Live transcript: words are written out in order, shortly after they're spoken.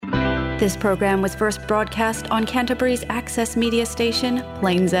This program was first broadcast on Canterbury's access media station,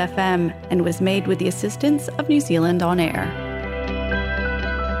 Plains FM, and was made with the assistance of New Zealand On Air.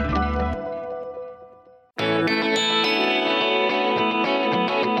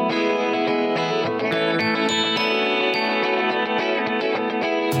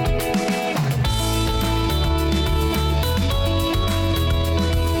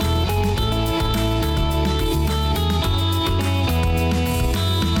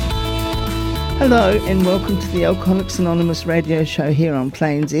 Hello and welcome to the Alcoholics Anonymous radio show here on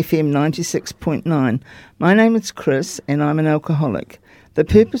Plains FM 96.9. My name is Chris and I'm an alcoholic. The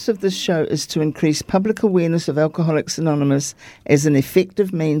purpose of this show is to increase public awareness of Alcoholics Anonymous as an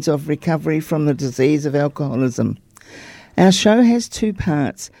effective means of recovery from the disease of alcoholism. Our show has two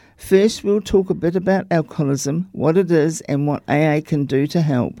parts. First, we'll talk a bit about alcoholism, what it is and what AA can do to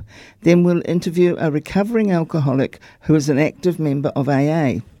help. Then we'll interview a recovering alcoholic who is an active member of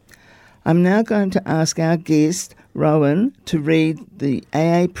AA. I'm now going to ask our guest, Rohan, to read the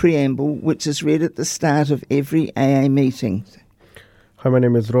AA preamble, which is read at the start of every AA meeting. Hi, my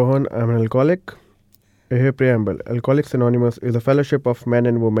name is Rohan. I'm an alcoholic. AA preamble. Alcoholics Anonymous is a fellowship of men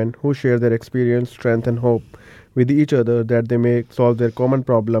and women who share their experience, strength and hope with each other that they may solve their common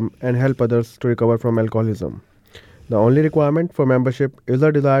problem and help others to recover from alcoholism. The only requirement for membership is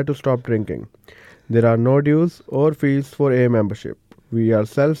a desire to stop drinking. There are no dues or fees for AA membership. We are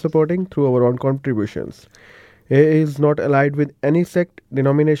self-supporting through our own contributions. AA is not allied with any sect,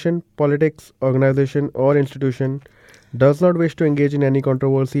 denomination, politics, organization or institution, does not wish to engage in any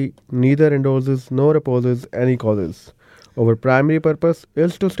controversy, neither endorses nor opposes any causes. Our primary purpose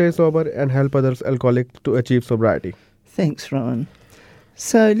is to stay sober and help others alcoholics to achieve sobriety. Thanks, Rohan.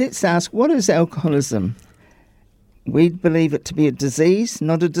 So let's ask, what is alcoholism? We believe it to be a disease,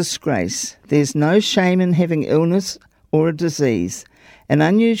 not a disgrace. There's no shame in having illness or a disease. An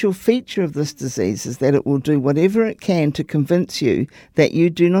unusual feature of this disease is that it will do whatever it can to convince you that you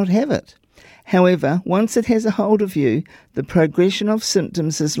do not have it. However, once it has a hold of you, the progression of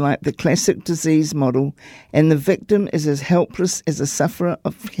symptoms is like the classic disease model, and the victim is as helpless as a sufferer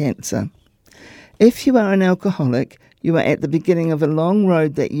of cancer. If you are an alcoholic, you are at the beginning of a long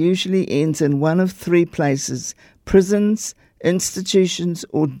road that usually ends in one of three places: prisons, institutions,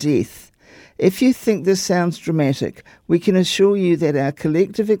 or death. If you think this sounds dramatic, we can assure you that our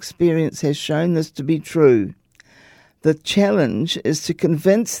collective experience has shown this to be true. The challenge is to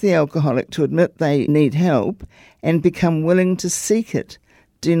convince the alcoholic to admit they need help and become willing to seek it.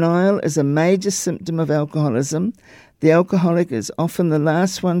 Denial is a major symptom of alcoholism. The alcoholic is often the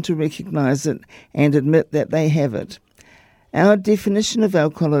last one to recognize it and admit that they have it. Our definition of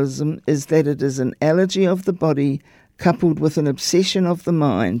alcoholism is that it is an allergy of the body coupled with an obsession of the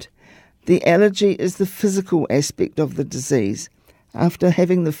mind. The allergy is the physical aspect of the disease. After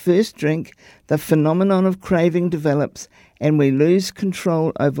having the first drink, the phenomenon of craving develops and we lose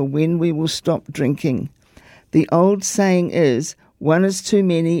control over when we will stop drinking. The old saying is, 1 is too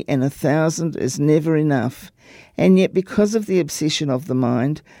many and 1,000 is never enough. And yet because of the obsession of the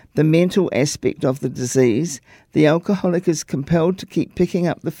mind, the mental aspect of the disease, the alcoholic is compelled to keep picking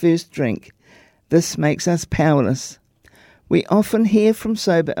up the first drink. This makes us powerless. We often hear from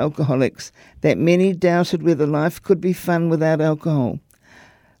sober alcoholics that many doubted whether life could be fun without alcohol.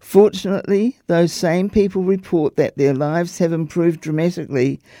 Fortunately, those same people report that their lives have improved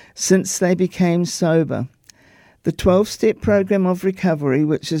dramatically since they became sober. The 12-step program of recovery,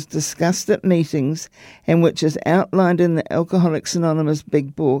 which is discussed at meetings and which is outlined in the Alcoholics Anonymous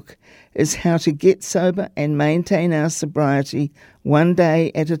Big Book, is how to get sober and maintain our sobriety one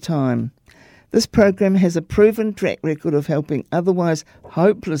day at a time. This program has a proven track record of helping otherwise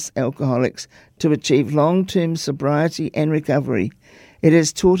hopeless alcoholics to achieve long-term sobriety and recovery. It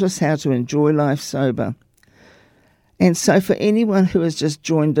has taught us how to enjoy life sober. And so for anyone who has just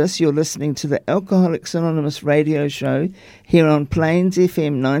joined us, you're listening to the Alcoholics Anonymous radio show here on Plains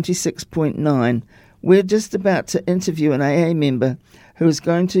FM 96.9. We're just about to interview an AA member who is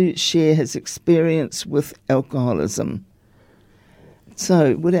going to share his experience with alcoholism.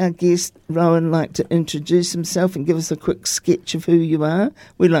 So, would our guest, Rohan, like to introduce himself and give us a quick sketch of who you are?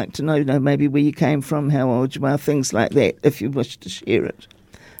 We'd like to know maybe where you came from, how old you are, things like that, if you wish to share it.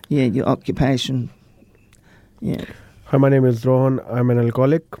 Yeah, your occupation. Yeah. Hi, my name is Rohan. I'm an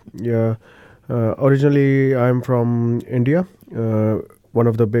alcoholic. Originally, I'm from India, one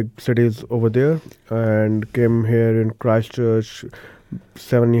of the big cities over there, and came here in Christchurch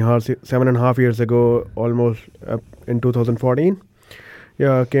 7.5 years ago, almost in 2014.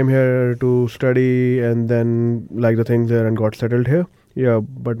 Came here to study and then liked the things there and got settled here.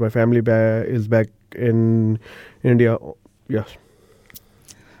 But my family is back in India. Yes.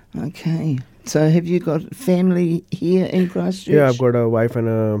 Okay. So have you got family here in Christchurch? Yeah, I've got a wife and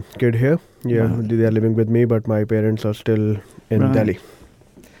a kid here. Yeah, Right. they are living with me, but my parents are still in Right. Delhi.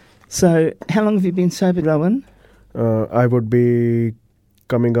 So how long have you been sober, Rohan? I would be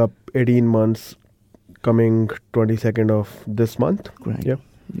coming up 18 months, coming 22nd of this month. Great. Yeah.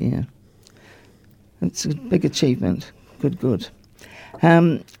 Yeah. That's a big achievement. Good.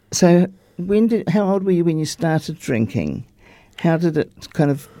 So how old were you when you started drinking? How did it kind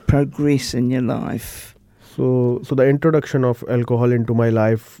of progress in your life? So the introduction of alcohol into my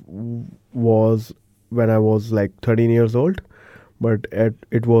life was when I was like 13 years old, but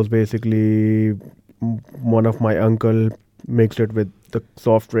it was basically one of my uncle mixed it with the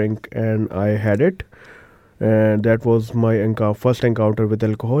soft drink and I had it. And that was my first encounter with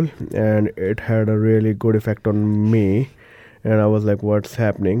alcohol, and it had a really good effect on me. And I was like, what's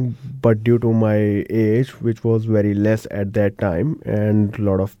happening? But due to my age, which was very less at that time, and a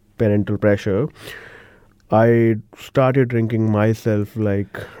lot of parental pressure, I started drinking myself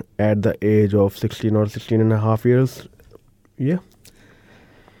like at the age of 16 or 16 and a half years. Yeah.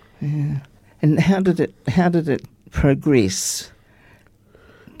 Yeah. And how did it progress?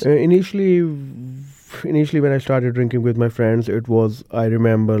 Initially when I started drinking with my friends, it was, I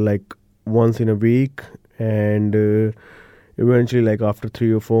remember, like once in a week, and eventually, like after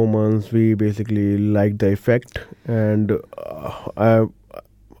 3 or 4 months, we basically liked the effect. And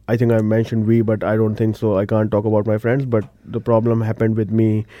I think I mentioned we, but I don't think so. I can't talk about my friends, but the problem happened with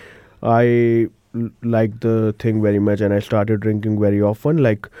me. I liked the thing very much, and I started drinking very often.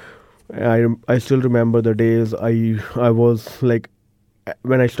 Like I still remember the days I was like,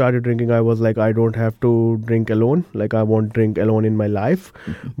 when I started drinking, I was like, I don't have to drink alone. Like, I won't drink alone in my life.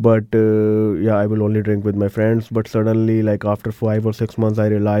 But yeah, I will only drink with my friends. But suddenly, like after 5 or 6 months, I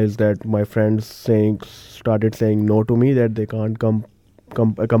realized that my friends started saying no to me, that they can't come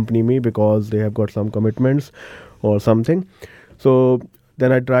accompany me because they have got some commitments or something. So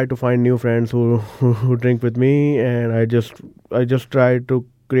then I tried to find new friends who drink with me, and I just tried to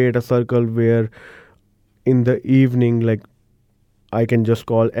create a circle where in the evening, like, I can just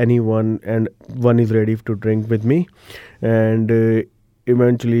call anyone and one is ready to drink with me. And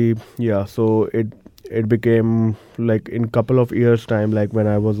eventually, yeah, so it became like in couple of years time, like when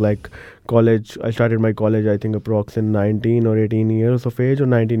I was like college, I started my college, I think approx in 19 or 18 years of age or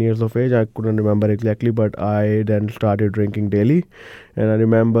 19 years of age, I couldn't remember exactly, but I then started drinking daily. And I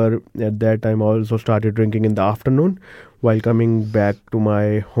remember at that time I also started drinking in the afternoon. While coming back to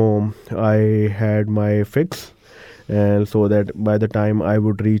my home, I had my fix, and so that by the time I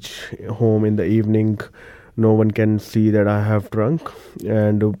would reach home in the evening, no one can see that I have drunk.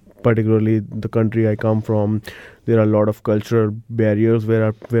 And particularly the country I come from, there are a lot of cultural barriers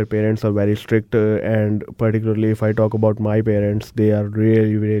where parents are very strict, and particularly if I talk about my parents, they are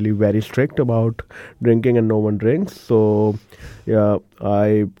really very strict about drinking, and no one drinks. So yeah,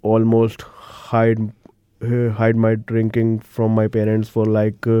 I almost hide my drinking from my parents for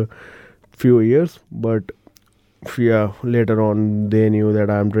like few years, but yeah, later on they knew that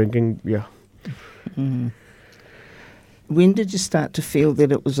I'm drinking. Yeah. Mm. When did you start to feel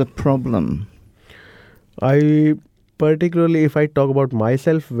that it was a problem? I particularly, if I talk about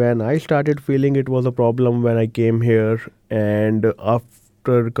myself, when I started feeling it was a problem when I came here, and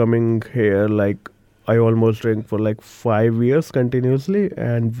after coming here, like I almost drank for like 5 years continuously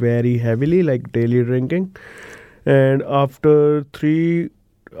and very heavily, like daily drinking. And after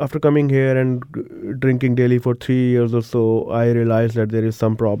coming here and drinking daily for 3 years or so, I realized that there is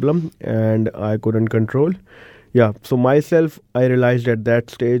some problem and I couldn't control. Yeah, so myself, I realized at that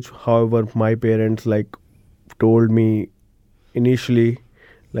stage. However, my parents like told me initially,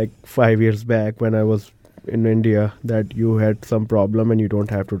 like 5 years back when I was in India, that you had some problem and you don't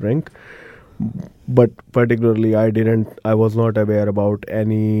have to drink. But particularly I was not aware about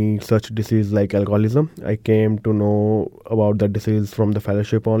any such disease like alcoholism. I came to know about the disease from the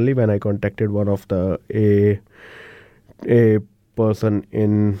fellowship only when I contacted one of the a person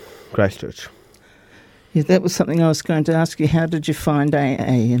in Christchurch. Yeah, that was something I was going to ask you. How did you find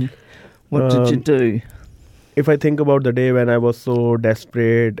AA and what did you do? If I think about the day when I was so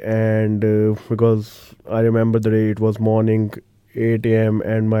desperate, and because I remember the day, it was morning 8 a.m.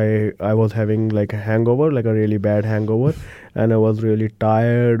 and I was having like a hangover, like a really bad hangover, and I was really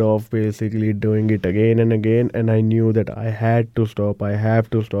tired of basically doing it again and again, and I knew that I have to stop,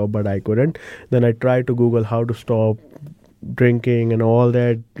 but I couldn't. Then I tried to Google how to stop drinking and all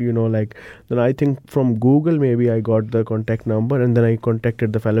that, like, then I think from Google maybe I got the contact number, and then I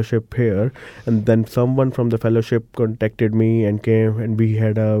contacted the fellowship here, and then someone from the fellowship contacted me and came, and we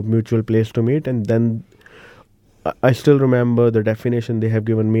had a mutual place to meet. And then I still remember the definition they have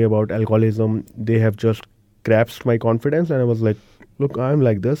given me about alcoholism. They have just grasped my confidence, and I was like, look, I'm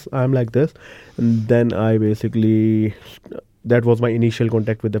like this, and then I basically, that was my initial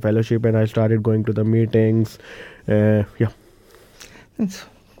contact with the fellowship, and I started going to the meetings. Yeah.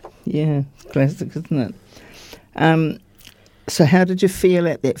 Yeah, classic, isn't it? So how did you feel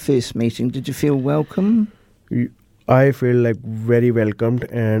at that first meeting? Did you feel welcome? I feel like very welcomed,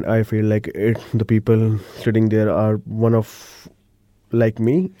 and I feel like the people sitting there are one of like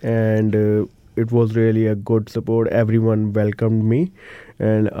me, and it was really a good support. Everyone welcomed me,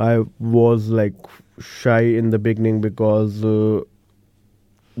 and I was like shy in the beginning because no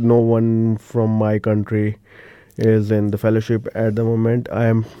one from my country is in the fellowship at the moment, I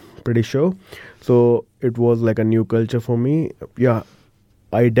am pretty sure. So it was like a new culture for me. Yeah,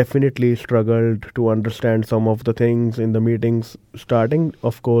 I definitely struggled to understand some of the things in the meetings starting,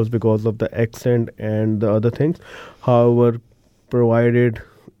 of course, because of the accent and the other things. However, provided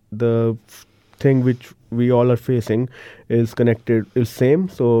the thing which we all are facing is same,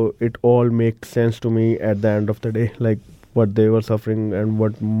 so it all makes sense to me at the end of the day, like what they were suffering and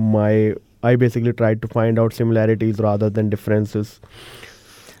I basically tried to find out similarities rather than differences.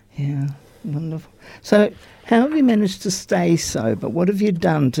 Yeah, wonderful. So how have you managed to stay sober? What have you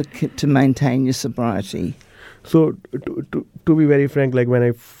done to maintain your sobriety? So to be very frank, like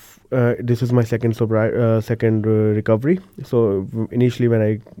when this is my second recovery. So initially when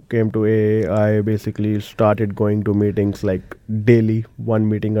I came to AA, I basically started going to meetings like daily, one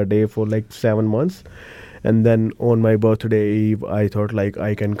meeting a day for like 7 months. And then on my birthday eve, I thought like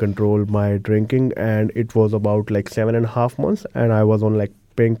I can control my drinking, and it was about like 7.5 months, and I was on like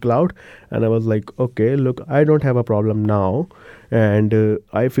pink cloud, and I was like, okay, look, I don't have a problem now, and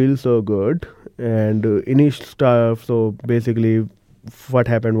I feel so good. And initial stuff, so basically what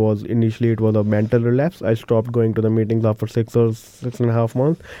happened was, initially it was a mental relapse. I stopped going to the meetings after 6.5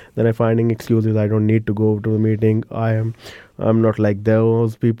 months. Then I finding excuses, I don't need to go to the meeting, I'm not like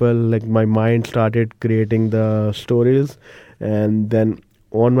those people. Like my mind started creating the stories, and then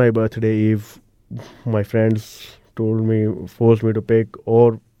on my birthday eve, my friends forced me to pick,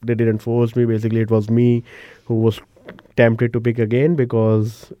 or they didn't force me. Basically, it was me who was tempted to pick again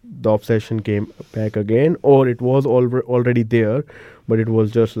because the obsession came back again, or it was already there, but it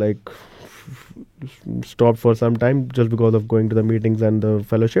was just like stopped for some time just because of going to the meetings and the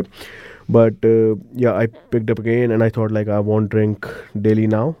fellowship. But yeah, I picked up again, and I thought like I won't drink daily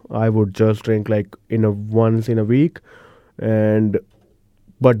now. I would just drink like once in a week, and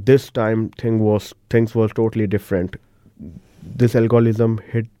but this time things was totally different. This alcoholism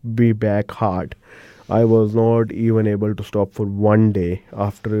hit me back hard. I was not even able to stop for one day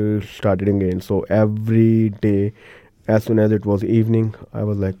after starting again. So every day, as soon as it was evening, I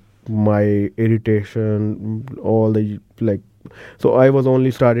was like, my irritation, all the like. So I was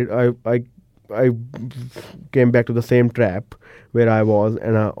only started. I came back to the same trap where I was,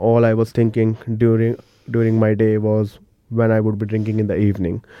 and all I was thinking during my day was when I would be drinking in the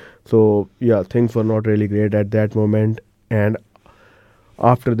evening. So yeah, things were not really great at that moment, and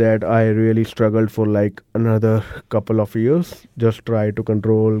after that I really struggled for like another couple of years. Just try to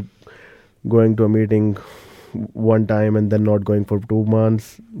control going to a meeting one time and then not going for 2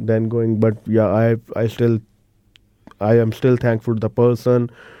 months, then going. But yeah, I am still thankful to the person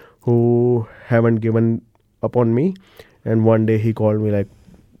who haven't given up on me. And one day he called me like,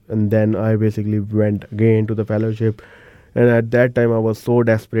 and then I basically went again to the fellowship. And at that time I was so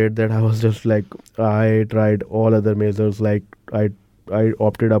desperate that I was just like, I tried all other measures, like I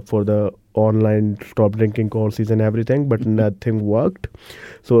opted up for the online stop drinking courses and everything, but nothing worked.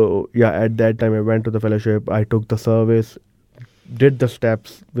 So yeah, at that time I went to the fellowship, I took the service, did the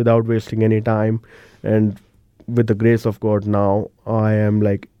steps without wasting any time, and with the grace of God now I am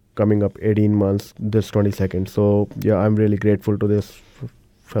like coming up 18 months this 22nd. So yeah, I'm really grateful to this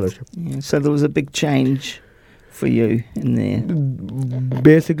fellowship. Yeah, so there was a big change for you in there.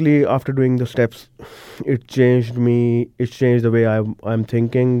 Basically, after doing the steps, it changed me. It changed the way I'm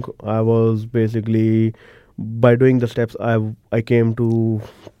thinking. I was basically, by doing the steps, I came to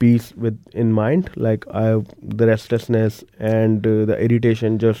peace in mind. Like the restlessness and the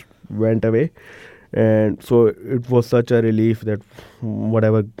irritation just went away, and so it was such a relief that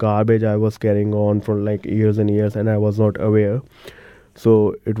whatever garbage I was carrying on for like years and years, and I was not aware.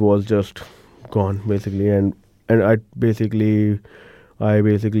 So it was just gone basically, and I basically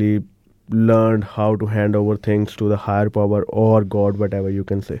learned how to hand over things to the higher power or God, whatever you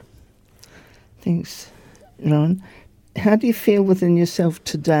can say. Thanks, Rohan. How do you feel within yourself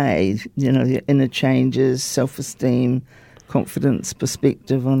today? You know, your inner changes, self-esteem, confidence,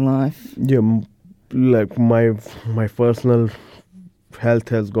 perspective on life? Yeah, like my personal health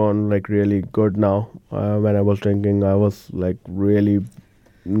has gone like really good now. When I was drinking, I was like really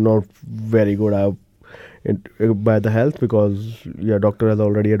not very good by the health, because doctor has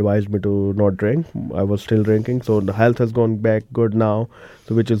already advised me to not drink. I was still drinking, so the health has gone back good now,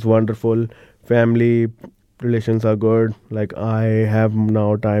 so which is wonderful. Family relations are good. Like, I have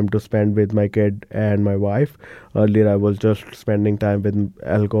now time to spend with my kid and my wife. Earlier I was just spending time with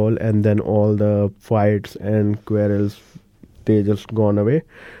alcohol, and then all the fights and quarrels, they just gone away.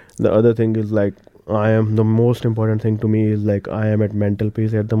 The other thing is, like, the most important thing to me is, like, I am at mental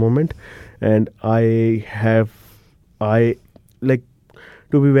peace at the moment, and I like,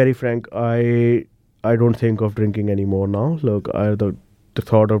 to be very frank, I don't think of drinking anymore now. Look, the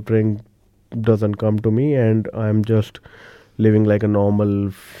thought of drink doesn't come to me, and I'm just living like a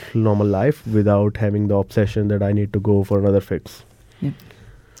normal life without having the obsession that I need to go for another fix. Yep.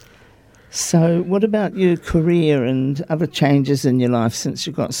 So what about your career and other changes in your life since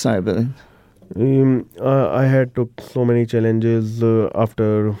you got sober? I had took so many challenges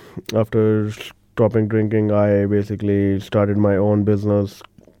after stopping drinking. I basically started my own business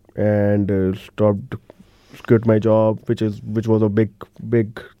and quit my job, which was a big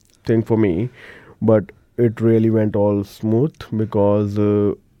thing for me, but it really went all smooth because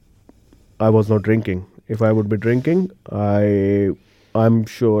I was not drinking. If I would be drinking, I'm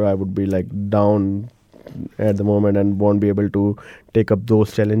sure I would be like down at the moment and won't be able to take up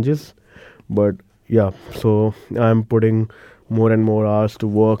those challenges. But yeah, so I'm putting more and more hours to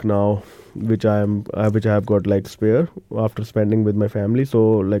work now, which I have got like spare after spending with my family.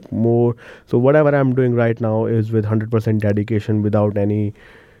 So like more, so whatever I'm doing right now is with 100% dedication, without any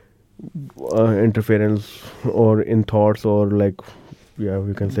interference or in thoughts, or like, yeah,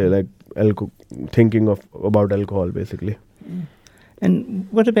 we can say like thinking about alcohol basically. Yeah. And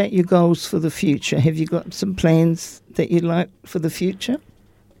what about your goals for the future? Have you got some plans that you'd like for the future?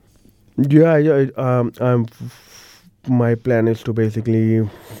 Yeah. My plan is to basically,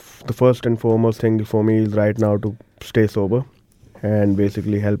 the first and foremost thing for me is right now to stay sober and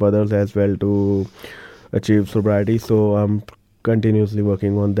basically help others as well to achieve sobriety. So I'm continuously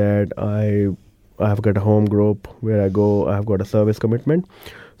working on that. I have got a home group where I go. I have got a service commitment.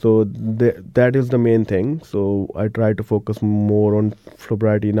 So that is the main thing. So I try to focus more on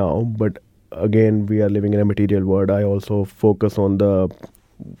sobriety now. But again, we are living in a material world. I also focus on the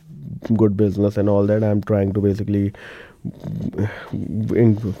good business and all that. I'm trying to basically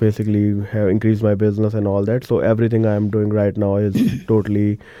increase my business and all that. So everything I'm doing right now is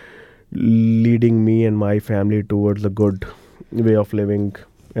totally leading me and my family towards a good way of living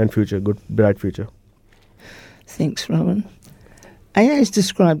and future, good, bright future. Thanks, Rohan. AA is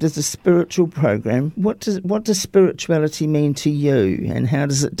described as a spiritual program. What does spirituality mean to you, and how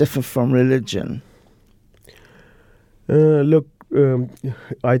does it differ from religion? Look,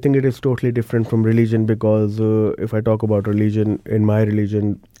 I think it is totally different from religion, because if I talk about religion, in my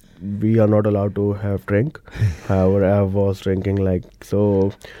religion, we are not allowed to have drink. However, I was drinking, like,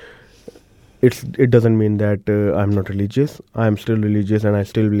 so it doesn't mean that I'm not religious. I'm still religious, and I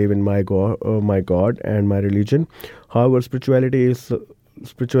still believe in my God and my religion. However, spirituality is a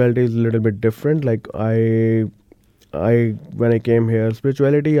little bit different. Like, when I came here,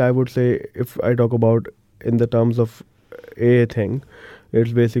 spirituality, I would say, if I talk about in the terms of a thing,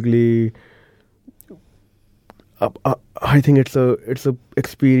 it's basically, I think it's a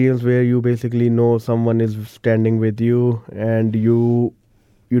experience where you basically know someone is standing with you, and you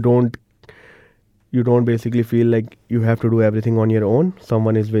don't basically feel like you have to do everything on your own.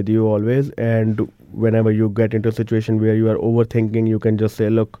 Someone is with you always, and whenever you get into a situation where you are overthinking, you can just say,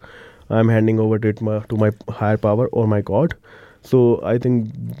 look, I'm handing over to my higher power or my God. So I think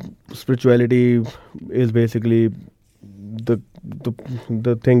spirituality is basically the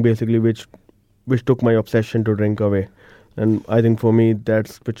thing basically which took my obsession to drink away. And I think for me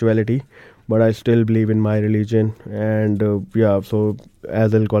that's spirituality. But I still believe in my religion, and so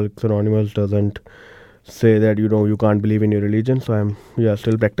as Alcoholics Anonymous doesn't say that you can't believe in your religion, so I'm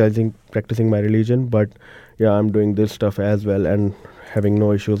still practicing my religion, but I'm doing this stuff as well and having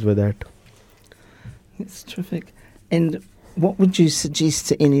no issues with that. That's terrific. And what would you suggest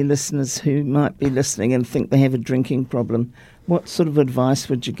to any listeners who might be listening and think they have a drinking problem? What sort of advice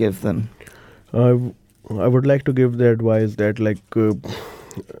would you give them? I would like to give the advice that, like,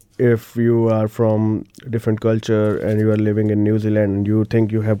 if you are from a different culture and you are living in New Zealand and you think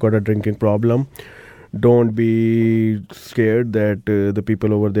you have got a drinking problem, don't be scared that the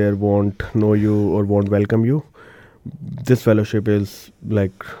people over there won't know you or won't welcome you. This fellowship is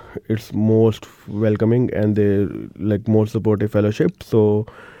like, it's most welcoming, and they like most supportive fellowship. So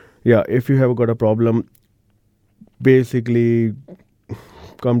if you have got a problem, basically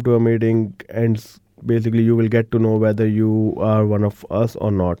come to a meeting, and basically you will get to know whether you are one of us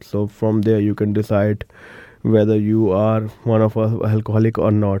or not. So from there you can decide whether you are one of us alcoholic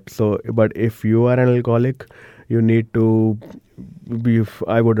or not. So but if you are an alcoholic, you need to be,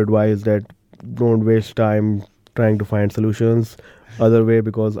 I would advise that don't waste time trying to find solutions other way,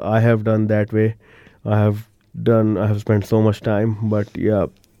 because I have done that way. I have spent so much time. But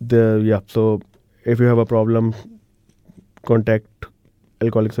so if you have a problem, contact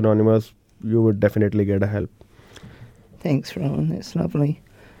Alcoholics Anonymous. You would definitely get a help. Thanks, Rohan. That's lovely.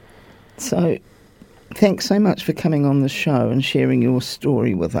 So thanks so much for coming on the show and sharing your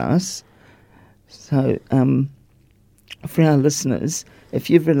story with us. So for our listeners,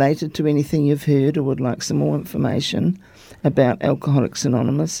 if you've related to anything you've heard or would like some more information about Alcoholics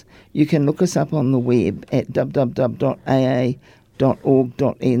Anonymous, you can look us up on the web at www.aa.org.nz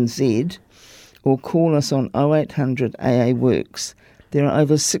or call us on 0800 AA Works. There are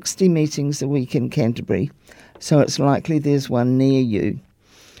over 60 meetings a week in Canterbury, so it's likely there's one near you.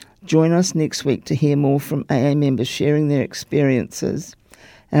 Join us next week to hear more from AA members sharing their experiences.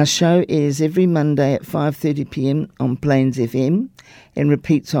 Our show airs every Monday at 5:30pm on Plains FM and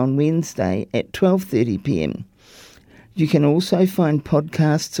repeats on Wednesday at 12:30pm. You can also find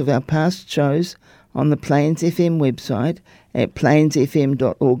podcasts of our past shows on the Plains FM website at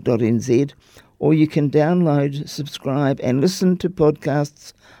plainsfm.org.nz, or you can download, subscribe and listen to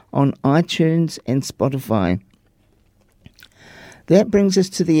podcasts on iTunes and Spotify. That brings us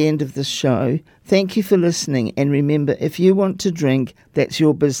to the end of the show. Thank you for listening, and remember, if you want to drink, that's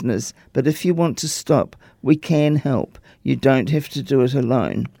your business, but if you want to stop, we can help. You don't have to do it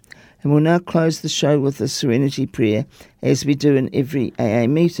alone. And we'll now close the show with a serenity prayer, as we do in every AA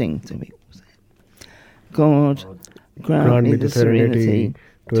meeting. God, grant me the serenity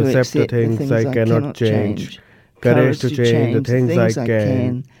to accept the things I cannot change, courage to change the things I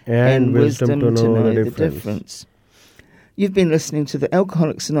can, and wisdom to know the difference. You've been listening to the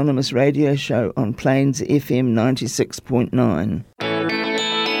Alcoholics Anonymous radio show on Plains FM 96.9.